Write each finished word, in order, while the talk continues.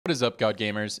What is up, God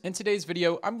Gamers? In today's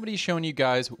video, I'm going to be showing you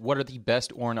guys what are the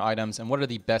best Ornn items and what are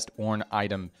the best Ornn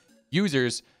item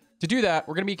users. To do that,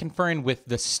 we're going to be conferring with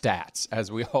the stats,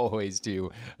 as we always do.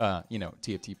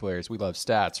 TFT players, we love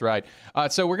stats, right?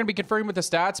 So we're going to be conferring with the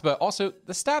stats, but also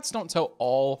the stats don't tell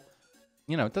all,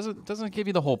 it doesn't give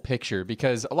you the whole picture,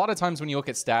 because a lot of times when you look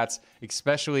at stats,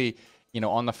 especially,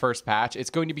 on the first patch, it's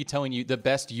going to be telling you the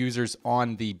best users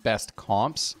on the best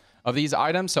comps of these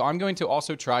items. So I'm going to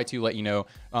also try to let you know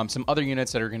some other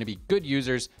units that are going to be good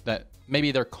users that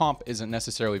maybe their comp isn't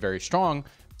necessarily very strong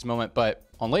at this moment, but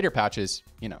on later patches,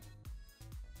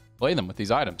 play them with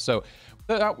these items. So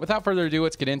without further ado,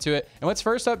 let's get into it. And let's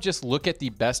first up just look at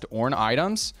the best Ornn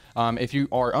items. If you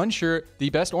are unsure, the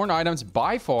best Ornn items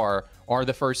by far are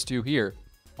the first two here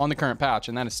on the current patch,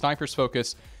 and that is Sniper's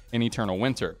Focus and Eternal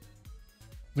Winter.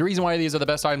 The reason why these are the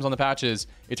best items on the patch is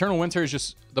Eternal Winter is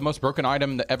just the most broken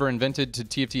item that ever invented to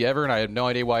TFT ever, and I have no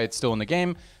idea why it's still in the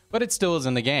game, but it still is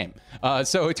in the game.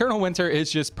 So Eternal Winter is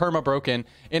just perma broken,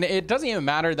 and it doesn't even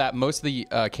matter that most of the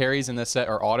carries in this set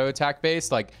are auto attack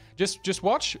based. Like just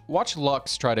watch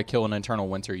Lux try to kill an Eternal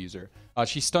Winter user.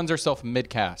 She stuns herself mid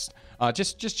cast.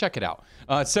 Just check it out.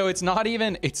 So it's not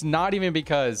even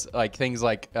because like things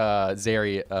like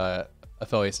Zeri,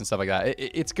 Affiliates and stuff like that.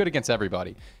 It's good against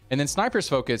everybody. And then Sniper's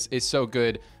Focus is so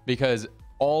good because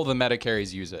all the meta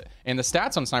carries use it. And the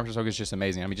stats on Sniper's Focus is just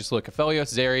amazing. I mean, just look,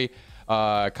 Aphelios, Zeri,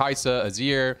 Kai'Sa,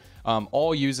 Azir,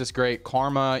 all use this great.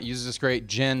 Karma uses this great.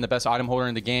 Jhin, the best item holder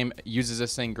in the game, uses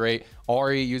this thing great.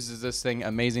 Ahri uses this thing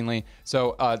amazingly.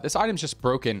 So this item's just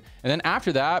broken. And then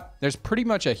after that, there's pretty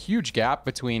much a huge gap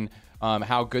between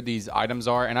how good these items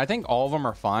are. And I think all of them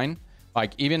are fine.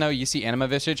 Like, even though you see Anima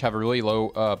Visage have a really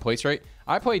low place rate,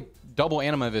 I played double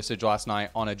Anima Visage last night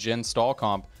on a Jhin stall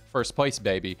comp, first place,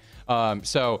 baby.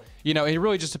 So, it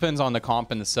really just depends on the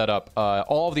comp and the setup.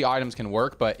 All of the items can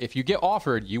work, but if you get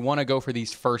offered, you want to go for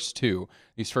these first two.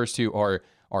 These first two are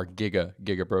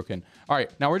giga broken. All right,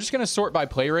 now we're just going to sort by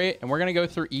play rate, and we're going to go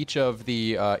through each of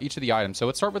the items. So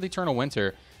let's start with Eternal Winter,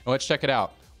 and let's check it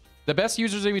out. The best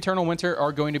users of Eternal Winter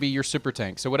are going to be your super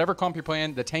tank. So whatever comp you're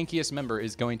playing, the tankiest member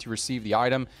is going to receive the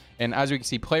item. And as we can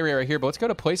see, play rate right here, but let's go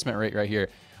to placement rate right here.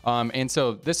 And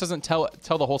so this doesn't tell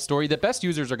the whole story. The best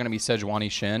users are going to be Sejuani,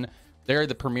 Shin. They're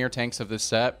the premier tanks of this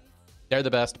set. They're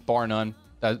the best, bar none.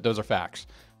 Those are facts.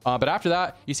 But after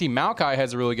that, you see Maokai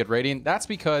has a really good rating. That's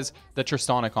because the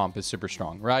Tristana comp is super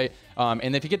strong, right?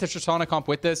 And if you get the Tristana comp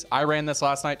with this, I ran this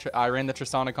last night. I ran the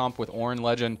Tristana comp with Ornn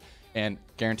Legend and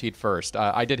guaranteed first.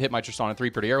 I did hit my Tristana 3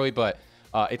 pretty early, but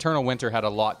Eternal Winter had a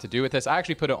lot to do with this. I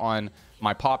actually put it on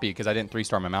my Poppy because I didn't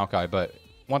 3-star my Maokai, but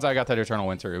once I got that Eternal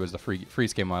Winter, it was the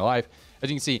freest game of my life. As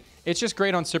you can see, it's just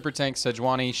great on super tanks,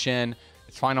 Sejuani, Shin.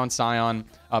 It's fine on Sion,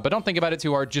 but don't think about it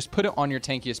too hard. Just put it on your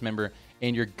tankiest member,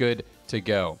 and you're good to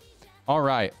go. All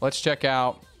right, let's check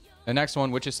out the next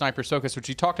one, which is Sniper's Focus, which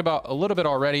we talked about a little bit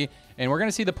already, and we're going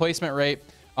to see the placement rate.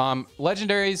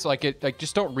 Legendaries,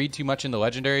 just don't read too much in the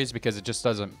legendaries because it just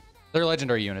doesn't. They're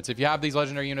legendary units. If you have these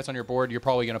legendary units on your board, you're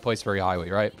probably going to place very highly,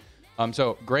 right?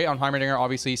 So great on Heimerdinger,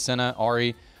 obviously. Senna,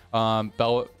 Ahri,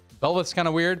 Bel'Veth's kind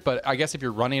of weird, but I guess if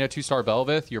you're running a 2-star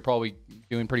Bel'Veth, you're probably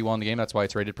doing pretty well in the game. That's why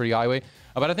it's rated pretty highly.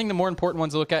 But I think the more important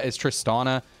ones to look at is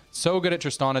Tristana. So good at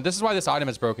Tristana. This is why this item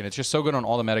is broken. It's just so good on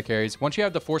all the meta carries. Once you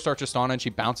have the 4-star Tristana and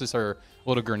she bounces her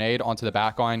little grenade onto the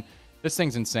backline, this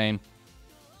thing's insane.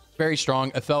 Very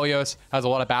strong. Aphelios has a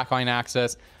lot of backline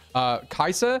access.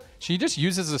 Kai'Sa, she just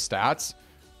uses the stats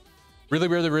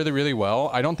really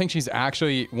well. I don't think she's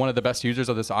actually one of the best users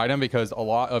of this item because a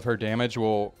lot of her damage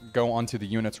will go onto the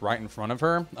units right in front of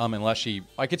her, unless she,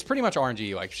 it's pretty much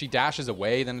RNG. Like, if she dashes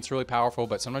away, then it's really powerful,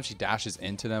 but sometimes she dashes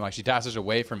into them. Like, she dashes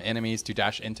away from enemies to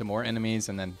dash into more enemies,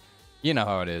 and then you know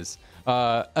how it is.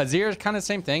 Azir is kind of the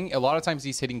same thing. A lot of times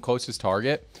he's hitting closest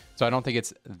target, so I don't think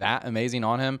it's that amazing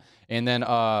on him. And then,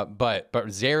 but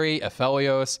Zeri,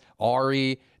 Aphelios,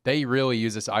 Ahri, they really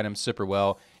use this item super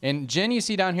well. And Jhin, you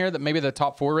see down here that maybe the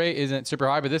top 4 rate isn't super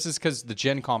high, but this is because the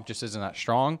Jhin comp just isn't that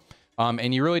strong.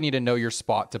 And you really need to know your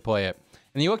spot to play it.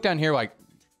 And you look down here, like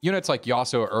units like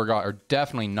Yasuo or Urgot are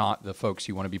definitely not the folks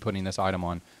you want to be putting this item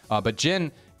on. But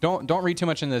Jhin, don't read too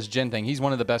much into this Jhin thing. He's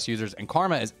one of the best users, and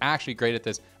Karma is actually great at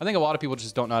this. I think a lot of people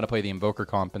just don't know how to play the Invoker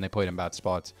comp, and they play it in bad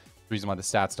spots. The reason why the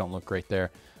stats don't look great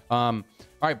there. All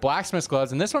right, Blacksmith's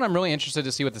Gloves. And this one I'm really interested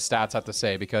to see what the stats have to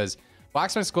say, because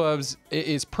Blacksmith's Gloves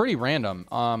is pretty random.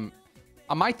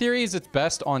 My theory is it's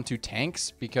best onto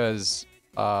tanks because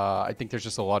I think there's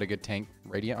just a lot of good tank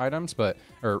Radiant items,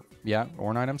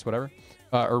 Ornn items, whatever.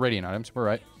 Or Radiant items, we're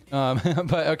right.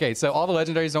 But okay, so all the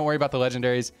legendaries, don't worry about the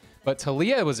legendaries. But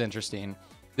Talia was interesting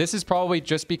This is probably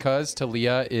just because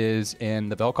Talia is in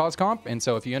the Vel'Koz comp, and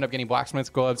so if you end up getting Blacksmith's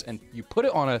Gloves and you put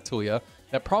it on a Talia,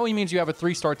 that probably means you have a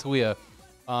 3-star Talia,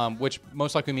 which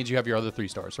most likely means you have your other 3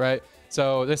 stars, right?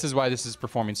 So this is why this is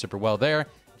performing super well there.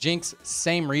 Jinx,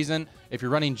 same reason. If you're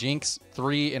running Jinx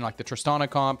 3 in like the Tristana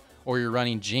comp, or you're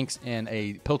running Jinx in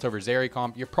a Piltover Zeri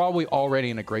comp, you're probably already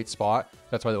in a great spot.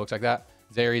 That's why it looks like that.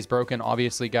 Zeri's broken,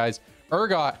 obviously, guys.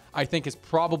 Urgot, I think, is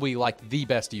probably like the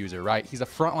best user, right? He's a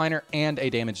frontliner and a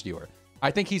damage dealer.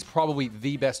 I think he's probably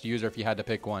the best user if you had to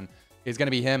pick one. Is going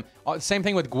to be him. Same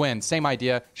thing with Gwen, same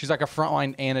idea. She's like a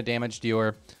frontline and a damage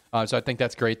dealer. So I think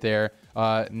that's great there.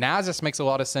 Nasus makes a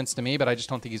lot of sense to me, but I just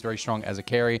don't think he's very strong as a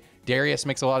carry. Darius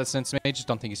makes a lot of sense to me. I just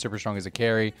don't think he's super strong as a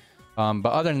carry. But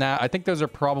other than that, I think those are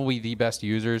probably the best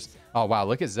users. Oh, wow.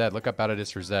 Look at Zed. Look how bad it is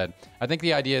for Zed. I think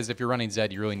the idea is if you're running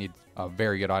Zed, you really need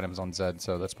very good items on Zed.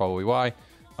 So that's probably why.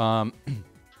 All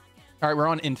right, we're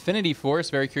on Infinity Force.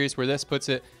 Very curious where this puts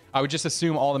it. I would just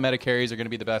assume all the meta carries are going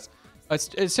to be the best.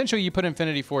 Essentially, you put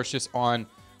Infinity Force just on...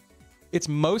 It's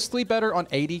mostly better on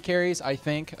AD carries, I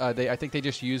think. I think they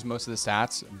just use most of the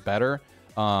stats better.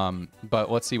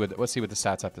 But let's see what the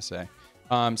stats have to say.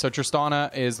 So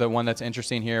Tristana is the one that's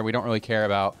interesting here. We don't really care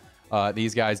about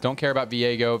these guys. Don't care about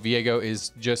Viego. Viego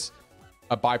is just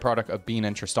a byproduct of being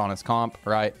in Tristana's comp,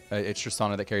 right? It's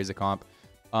Tristana that carries the comp.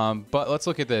 But let's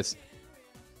look at this.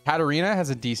 Katarina has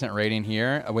a decent rating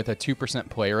here with a 2%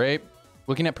 play rate.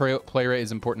 Looking at play rate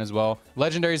is important as well.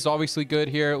 Legendaries is obviously good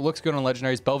here. Looks good on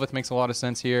Legendaries. Belveth makes a lot of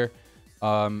sense here.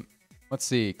 Let's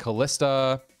see.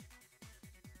 Callista.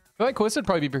 I feel like Callista would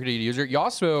probably be a pretty good user.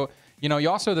 Yasuo,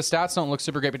 Yasuo, the stats don't look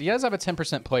super great, but he does have a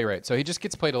 10% play rate, so he just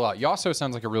gets played a lot. Yasuo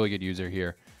sounds like a really good user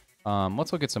here.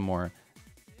 Let's look at some more.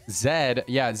 Zed,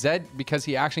 yeah, Zed, because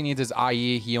he actually needs his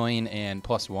IE, healing, and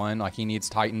 +1. Like, he needs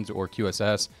Titans or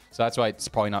QSS, so that's why it's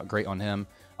probably not great on him.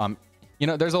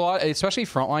 There's a lot, especially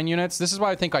frontline units. This is why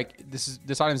I think, like, this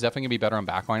item's definitely going to be better on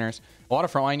backliners. A lot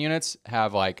of frontline units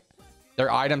have, like,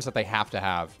 their items that they have to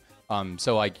have.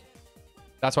 So, like,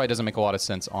 that's why it doesn't make a lot of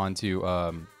sense onto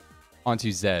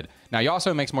Zed. Now,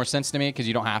 Yasuo makes more sense to me because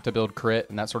you don't have to build crit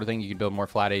and that sort of thing. You can build more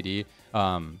flat AD.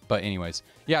 But anyways,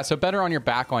 yeah, so better on your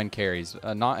backline carries.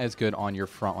 Not as good on your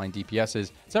frontline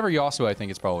DPSs. Except for Yasuo, I think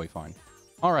it's probably fine.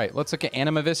 All right, let's look at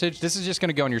Anima Visage. This is just going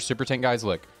to go on your super tank, guys.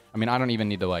 Look, I mean, I don't even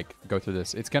need to, like, go through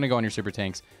this. It's going to go on your super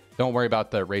tanks. Don't worry about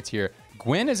the rates here.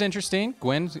 Gwen is interesting.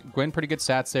 Gwen, pretty good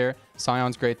stats there.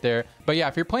 Sion's great there. But yeah,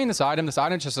 if you're playing this item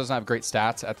just doesn't have great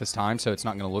stats at this time, so it's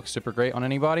not going to look super great on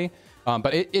anybody.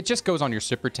 But it just goes on your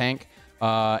super tank.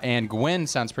 And Gwen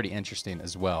sounds pretty interesting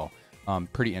as well.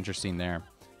 Pretty interesting there.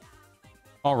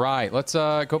 All right, let's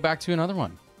go back to another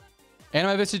one.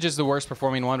 Anima Visage is the worst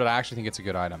performing one, but I actually think it's a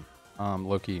good item.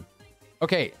 Low-key.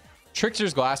 Okay,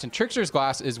 Trickster's Glass. And Trickster's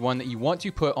Glass is one that you want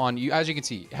to put on... As you can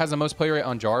see, it has the most play rate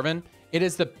on Jarvan. It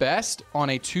is the best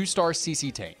on a 2-star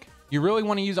CC tank. You really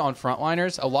want to use it on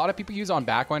frontliners. A lot of people use it on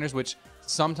backliners, which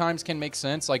sometimes can make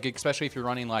sense, like especially if you're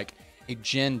running like a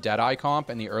Jhin Deadeye comp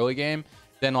in the early game,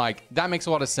 then like that makes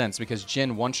a lot of sense because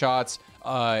Jhin one-shots,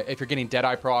 if you're getting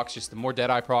Deadeye procs, just the more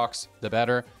Deadeye procs, the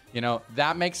better.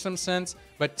 That makes some sense.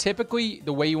 But typically,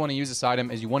 the way you want to use this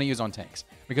item is you want to use on tanks.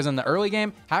 Because in the early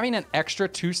game, having an extra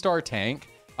 2-star tank,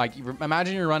 like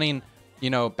imagine you're running,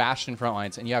 Bastion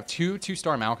frontlines and you have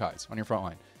 2-star Maokais on your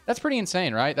frontline. That's pretty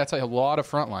insane, right? That's like a lot of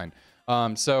frontline.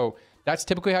 So that's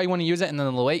typically how you want to use it. And then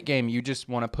in the late game, you just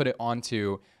want to put it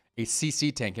onto a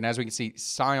CC tank. And as we can see,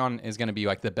 Sion is going to be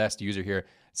like the best user here.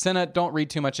 Senna, don't read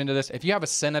too much into this. If you have a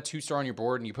Senna 2-star on your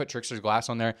board and you put Trickster's Glass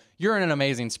on there, you're in an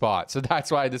amazing spot. So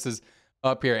that's why this is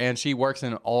up here. And she works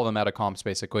in all the meta comps,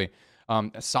 basically.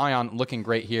 Sion looking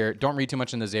great here. Don't read too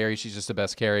much into Zeri. She's just the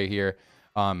best carry here.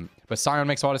 But Sion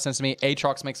makes a lot of sense to me.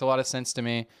 Aatrox makes a lot of sense to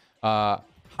me.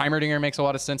 Heimerdinger makes a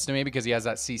lot of sense to me because he has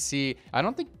that CC. I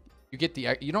don't think you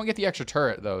don't get the extra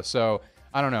turret though. So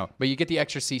I don't know, but you get the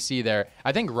extra CC there.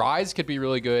 I think Ryze could be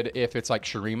really good if it's like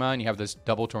Shurima and you have this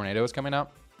double tornadoes coming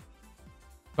out.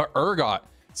 But Urgot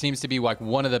seems to be like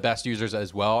one of the best users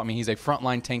as well. I mean, he's a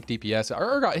frontline tank DPS.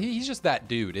 Urgot, he's just that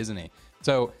dude, isn't he?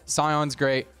 So Sion's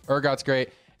great, Urgot's great,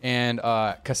 and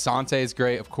Cassante is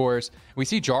great, of course. We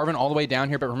see Jarvan all the way down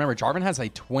here, but remember, Jarvan has a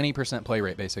 20% play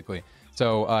rate, basically.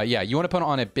 So yeah, you want to put it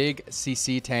on a big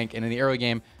CC tank, and in the early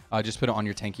game, just put it on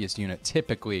your tankiest unit,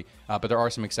 typically. But there are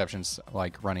some exceptions,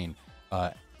 like running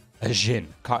a Jhin,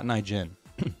 Cotton Eye Jhin.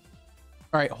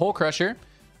 All right, Hole Crusher.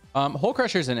 Hole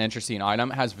Crusher is an interesting item.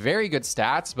 Has very good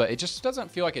stats, but it just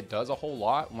doesn't feel like it does a whole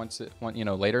lot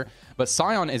later. But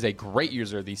Sion is a great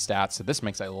user of these stats, so this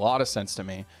makes a lot of sense to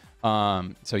me.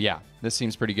 So yeah, this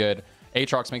seems pretty good.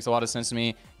 Aatrox makes a lot of sense to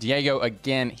me. Diego,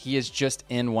 again, he is just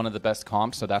in one of the best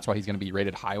comps, so that's why he's going to be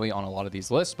rated highly on a lot of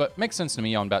these lists, but makes sense to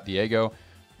me on bet Diego.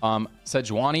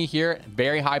 Sejuani here,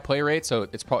 very high play rate, so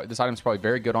it's probably, this item's probably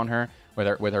very good on her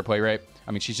with her play rate.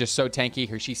 I mean, she's just so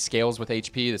tanky. She scales with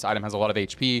HP. This item has a lot of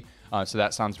HP, so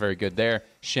that sounds very good there.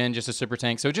 Shin, just a super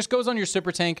tank. So it just goes on your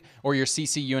super tank or your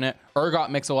CC unit. Urgot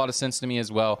makes a lot of sense to me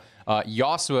as well.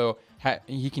 Yasuo,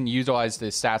 he can utilize the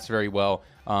stats very well.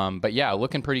 But yeah,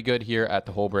 looking pretty good here at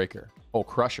the Hole Breaker. Hole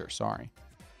Crusher, sorry.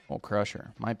 Hole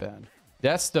Crusher, my bad.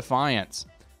 Death's Defiance.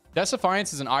 Death's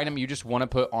Defiance is an item you just want to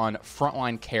put on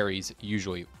frontline carries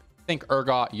usually. Think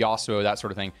Urgot, Yasuo, that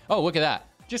sort of thing. Oh, look at that.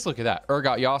 Just look at that.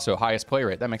 Urgot, Yasuo, highest play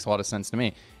rate. That makes a lot of sense to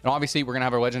me. And obviously, we're going to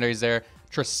have our legendaries there.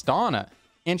 Tristana,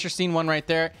 interesting one right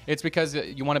there. It's because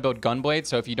you want to build Gunblade.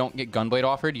 So if you don't get Gunblade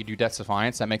offered, you do Death's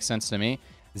Defiance. That makes sense to me.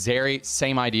 Zeri,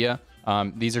 same idea.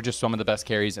 These are just some of the best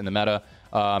carries in the meta.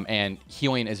 And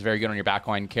healing is very good on your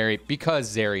backline carry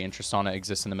because Zeri and Tristana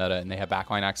exist in the meta and they have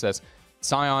backline access.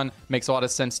 Sion makes a lot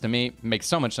of sense to me. Makes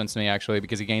so much sense to me, actually,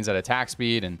 because he gains that attack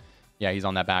speed. And yeah, he's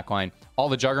on that backline. All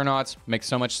the Juggernauts makes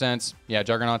so much sense. Yeah,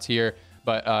 Juggernauts here.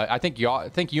 But I think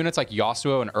units like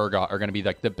Yasuo and Urgot are going to be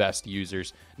like the best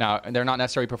users. Now, they're not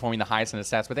necessarily performing the highest in the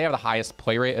stats, but they have the highest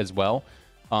play rate as well.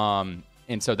 And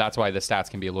so that's why the stats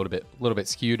can be a little bit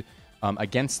skewed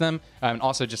against them. And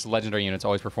also just legendary units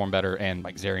always perform better, and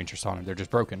like Zeri and Tristana, they're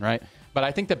just broken, right? But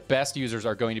I think the best users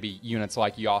are going to be units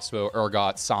like Yasuo,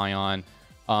 Urgot, Sion.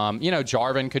 You know,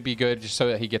 Jarvan could be good just so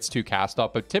that he gets 2 cast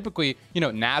up. But typically, you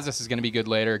know, Nasus is going to be good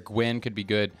later. Gwen could be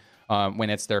good when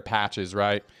it's their patches,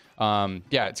 right?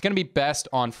 Yeah, it's going to be best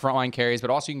on frontline carries, but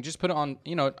also you can just put it on,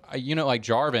 you know, a unit like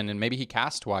Jarvan, and maybe he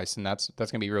casts twice, and that's going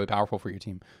to be really powerful for your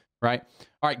team, right?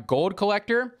 All right, Gold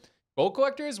Collector. Gold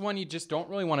Collector is one you just don't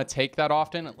really want to take that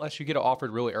often unless you get it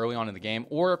offered really early on in the game,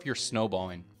 or if you're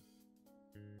snowballing.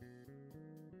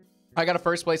 I got a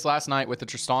first place last night with the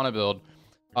Tristana build,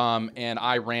 and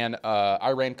I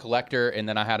ran Collector, and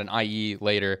then I had an IE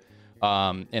later,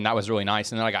 and that was really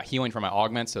nice. And then I got healing for my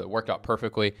augment, so it worked out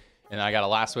perfectly. And I got a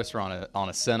Last Whisper on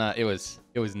a Senna. It was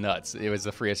nuts. It was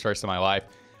the freest first of my life.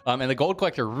 And the Gold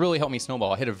Collector really helped me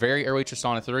snowball. I hit a very early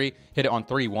Tristana 3, hit it on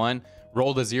 3-1,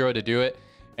 rolled a 0 to do it.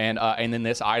 And then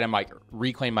this item like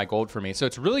reclaimed my gold for me. So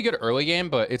it's really good early game,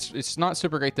 but it's not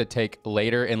super great to take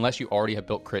later unless you already have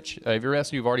built crit.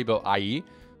 If you've already built IE,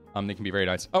 they can be very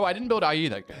nice. Oh, I didn't build IE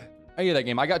that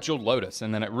game. I got Jeweled Lotus,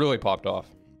 and then it really popped off.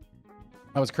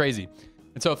 That was crazy.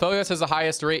 And so Aphelios has the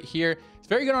highest rate here. It's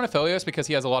very good on Aphelios because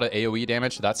he has a lot of AoE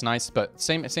damage. So that's nice, but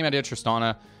same idea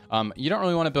Tristana. You don't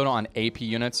really want to build on AP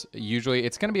units. Usually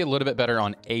it's going to be a little bit better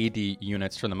on AD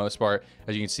units for the most part.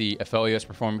 As you can see, Aphelios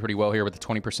performing pretty well here with the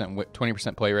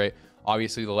 20% play rate.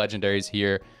 Obviously the legendaries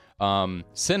here.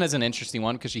 Senna is an interesting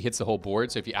one because she hits the whole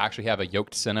board. So if you actually have a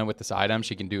yoked Senna with this item,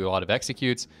 she can do a lot of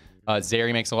executes.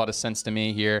 Zeri makes a lot of sense to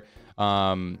me here.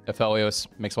 Aphelios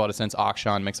makes a lot of sense.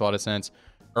 Akshan makes a lot of sense.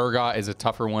 Urgot is a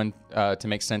tougher one to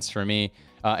make sense for me.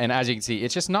 And as you can see,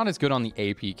 it's just not as good on the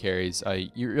AP carries.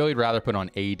 You really rather put on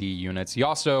AD units.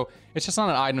 Yasuo, it's just not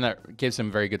an item that gives him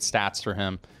very good stats for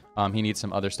him. He needs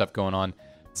some other stuff going on.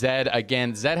 Zed,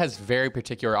 again, Zed has very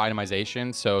particular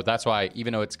itemization. So that's why,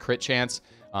 even though it's crit chance,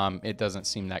 it doesn't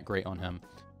seem that great on him.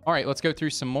 All right, let's go through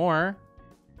some more.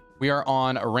 We are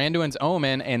on Randuin's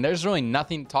Omen, and there's really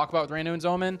nothing to talk about with Randuin's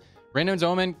Omen. Randuin's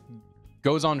Omen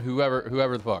goes on whoever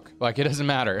the fuck. Like, it doesn't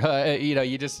matter. You know,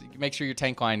 you just make sure your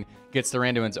tank line gets the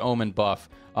Randuin's Omen buff.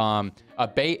 A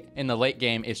bait in the late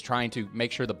game is trying to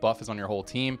make sure the buff is on your whole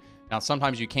team. Now,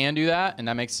 sometimes you can do that, and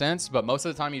that makes sense, but most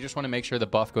of the time, you just want to make sure the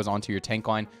buff goes onto your tank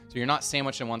line, so you're not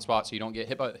sandwiched in one spot, so you don't get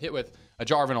hit with a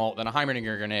Jarvan ult, then a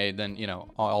Heimerdinger grenade, then, you know,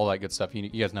 all that good stuff. You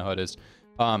guys know how it is.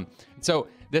 So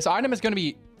this item is going to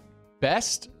be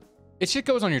best. It shit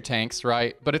goes on your tanks,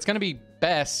 right? But it's going to be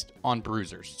best on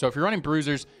bruisers. So if you're running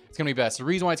bruisers, it's going to be best. The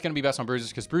reason why it's going to be best on bruisers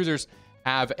is because bruisers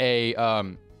have a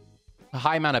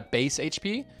high amount of base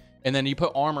HP, and then you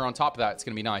put armor on top of that, it's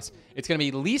going to be nice. It's going to be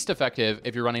least effective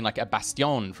if you're running like a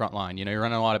Bastion frontline. You know, you're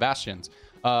running a lot of Bastions.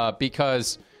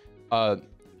 Because the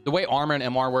way armor and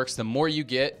MR works, the more you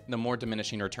get, the more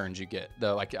diminishing returns you get.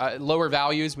 The lower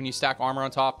values, when you stack armor on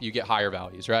top, you get higher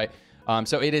values, right?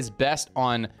 So it is best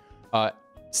on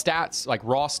stats, like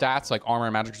raw stats, like armor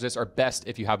and magic resist are best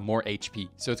if you have more HP.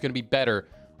 So it's going to be better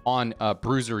on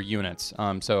bruiser units.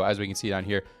 So as we can see down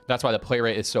here, that's why the play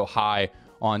rate is so high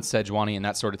on Sejuani and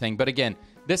that sort of thing. But again,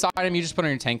 this item you just put on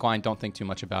your tank line. Don't think too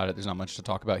much about it. There's not much to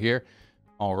talk about here.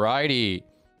 Alrighty.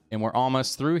 And we're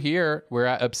almost through here. We're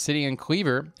at Obsidian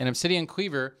Cleaver. And Obsidian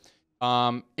Cleaver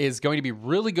is going to be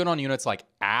really good on units like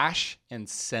Ashe and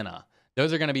Senna.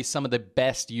 Those are going to be some of the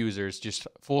best users, just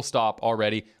full stop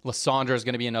already. Lissandra is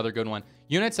going to be another good one.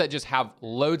 Units that just have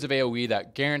loads of AoE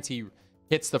that guarantee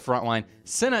hits the front line.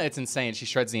 Senna, it's insane. She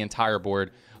shreds the entire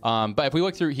board. But if we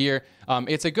look through here,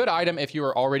 it's a good item if you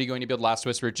are already going to build Last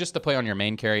Whisper. Just to play on your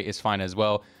main carry is fine as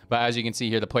well. But as you can see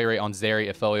here, the play rate on Zeri,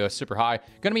 Ophelio is super high.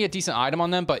 Going to be a decent item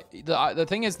on them, but the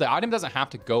thing is, the item doesn't have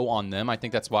to go on them. I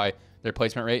think that's why their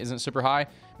placement rate isn't super high,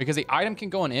 because the item can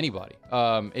go on anybody.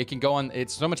 It can go on,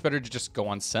 it's so much better to just go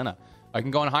on Senna. I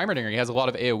can go on Heimerdinger. He has a lot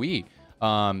of AoE.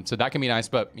 So that can be nice,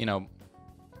 but you know,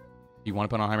 you want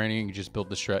to put on Heimerdinger, you can just build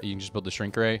the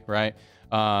Shrink Ray, right?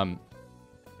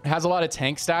 It has a lot of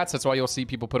tank stats. That's why you'll see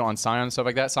people put on Scion and stuff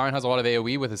like that. Scion has a lot of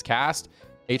AoE with his cast.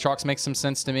 Aatrox makes some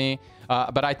sense to me.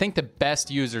 But I think the best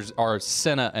users are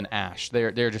Senna and Ashe.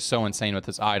 They're just so insane with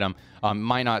this item.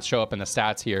 Might not show up in the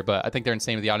stats here, but I think they're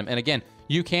insane with the item. And again,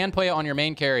 you can play it on your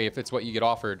main carry if it's what you get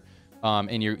offered,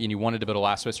 and you wanted to build a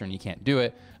Last Whisper and you can't do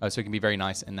it. So it can be very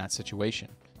nice in that situation.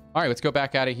 All right, let's go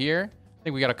back out of here. I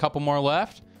think we got a couple more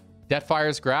left.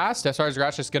 Deathfire's Grass. Deathfire's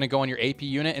Grass is going to go on your AP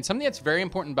unit. And something that's very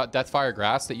important about Deathfire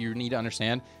Grass that you need to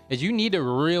understand is you need to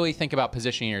really think about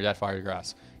positioning your Deathfire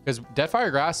Grass. Because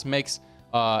Deathfire Grass makes,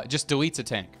 just deletes a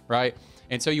tank, right?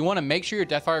 And so you want to make sure your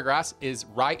Deathfire Grass is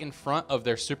right in front of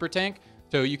their super tank,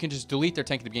 so you can just delete their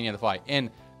tank at the beginning of the fight. And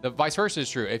the vice versa is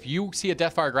true. If you see a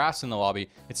Deathfire Grass in the lobby,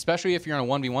 especially if you're in a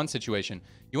 1v1 situation,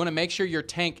 you want to make sure your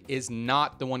tank is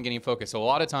not the one getting focused. So a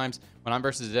lot of times when I'm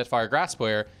versus a Deathfire Grass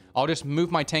player, I'll just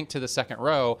move my tank to the second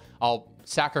row. I'll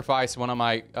sacrifice one of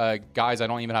my guys I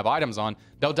don't even have items on.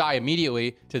 They'll die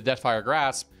immediately to the Deathfire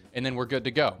Grasp, and then we're good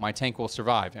to go. My tank will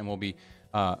survive, and will be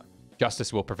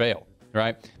justice will prevail,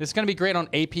 right? This is going to be great on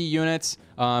AP units.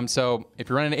 So if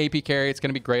you're running an AP carry, it's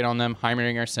going to be great on them.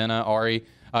 Heimerdinger, Senna, Ahri.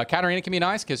 Katarina can be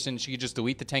nice because then she can just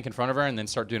delete the tank in front of her and then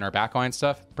start doing her backline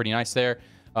stuff. Pretty nice there.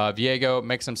 Viego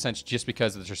makes some sense just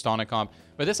because of the Tristana comp.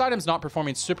 But this item's not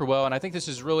performing super well, and I think this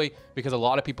is really because a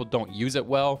lot of people don't use it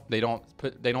well. They don't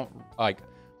like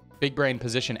big brain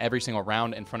position every single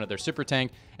round in front of their super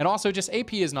tank. And also just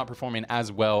AP is not performing as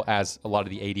well as a lot of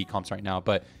the AD comps right now.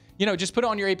 But you know, just put it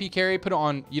on your AP carry, put it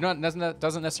on, you know, it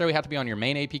doesn't necessarily have to be on your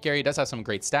main AP carry. It does have some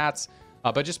great stats,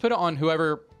 but just put it on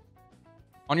whoever,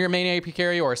 on your main AP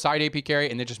carry or a side AP carry,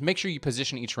 and then just make sure you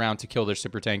position each round to kill their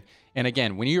super tank. And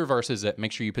again, when you reverses it,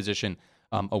 make sure you position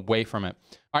away from it.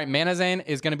 All right, Manazane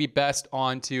is going to be best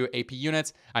onto AP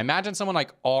units. I imagine someone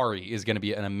like Ahri is going to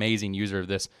be an amazing user of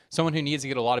this. Someone who needs to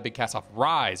get a lot of big casts off.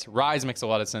 Ryze makes a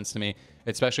lot of sense to me,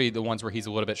 especially the ones where he's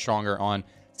a little bit stronger on.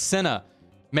 Senna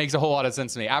makes a whole lot of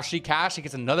sense to me. After she casts, she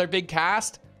gets another big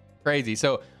cast. Crazy.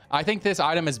 So I think this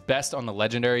item is best on the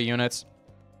legendary units.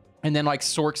 And then like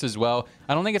Sorks as well.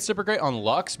 I don't think it's super great on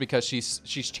Lux because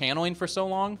she's channeling for so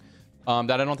long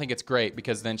that I don't think it's great,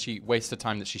 because then she wastes the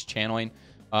time that she's channeling.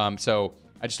 So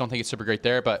I just don't think it's super great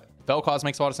there. But Vel'Koz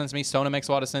makes a lot of sense to me. Sona makes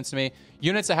a lot of sense to me.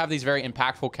 Units that have these very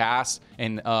impactful casts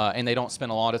and they don't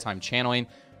spend a lot of time channeling.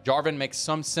 Jarvan makes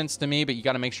some sense to me, but you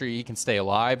got to make sure he can stay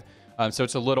alive. So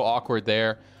it's a little awkward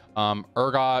there.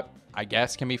 Urgot, I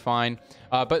guess, can be fine.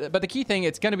 But the key thing,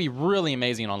 it's going to be really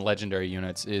amazing on legendary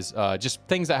units, is just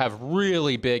things that have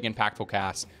really big, impactful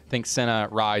casts. Think Senna,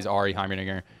 Ryze, Ahri,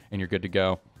 Heimerdinger, and you're good to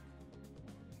go.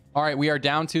 All right, we are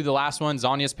down to the last one,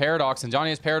 Zhonya's Paradox. And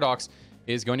Zhonya's Paradox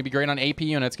is going to be great on AP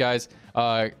units, guys.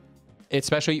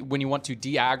 Especially when you want to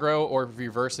de-aggro, or if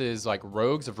you're versus like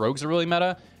rogues. If rogues are really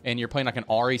meta and you're playing like an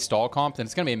Ahri stall comp, then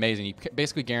it's going to be amazing. You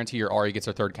basically guarantee your Ahri gets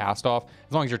her third cast off,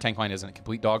 as long as your tank line isn't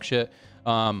complete dog shit.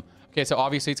 Okay, so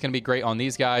obviously it's going to be great on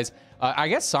these guys. I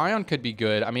guess Scion could be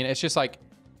good. I mean, it's just like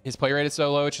his play rate is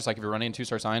so low. It's just like if you're running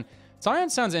 2-star Scion. Scion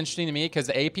sounds interesting to me because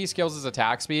the AP scales his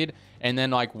attack speed. And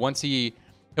then like once he'll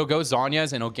go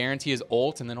Zhonya's and he'll guarantee his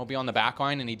ult, and then he'll be on the back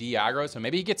line and he de-aggro. So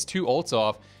maybe he gets 2 ults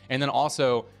off. And then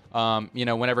also, you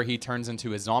know, whenever he turns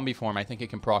into his zombie form, I think it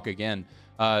can proc again.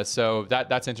 So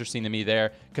that's interesting to me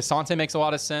there. Cassante makes a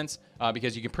lot of sense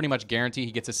because you can pretty much guarantee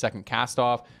he gets his second cast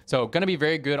off. So going to be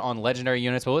very good on legendary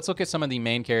units. But let's look at some of the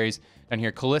main carries down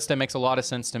here. Callista makes a lot of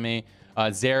sense to me.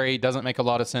 Zeri doesn't make a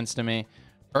lot of sense to me.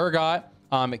 Urgot,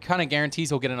 it kind of guarantees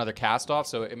he'll get another cast off,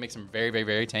 so it makes him very, very,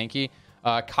 very tanky.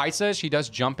 Kai'Sa, she does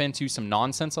jump into some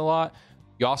nonsense a lot.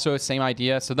 Yasuo, same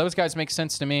idea. So those guys make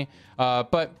sense to me.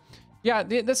 But yeah,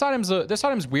 this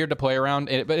item's weird to play around,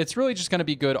 but it's really just going to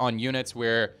be good on units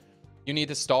where you need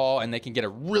to stall and they can get a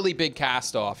really big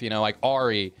cast off. You know, like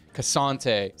Ahri,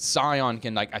 Cassante, Scion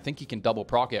can, like, I think he can double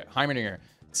proc it. Heimerdinger,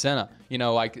 Senna. You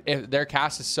know, like if their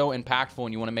cast is so impactful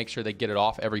and you want to make sure they get it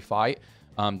off every fight,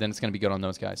 then it's going to be good on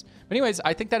those guys. But anyways,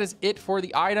 I think that is it for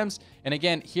the items. And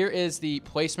again, here is the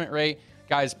placement rate.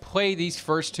 Guys, play these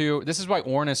first two. This is why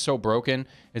Ornn is so broken.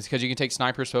 It's because you can take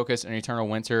Sniper's Focus and Eternal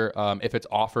Winter if it's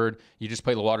offered. You just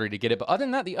play the lottery to get it. But other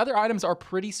than that, the other items are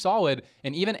pretty solid.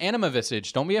 And even Anima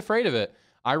Visage, don't be afraid of it.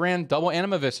 I ran double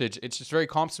Anima Visage. It's just very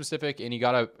comp specific, and you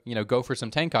gotta go for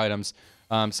some tank items.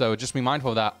 So just be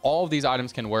mindful of that. All of these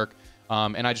items can work.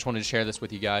 And I just wanted to share this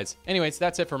with you guys. Anyways,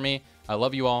 that's it for me. I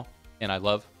love you all, and I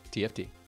love TFT.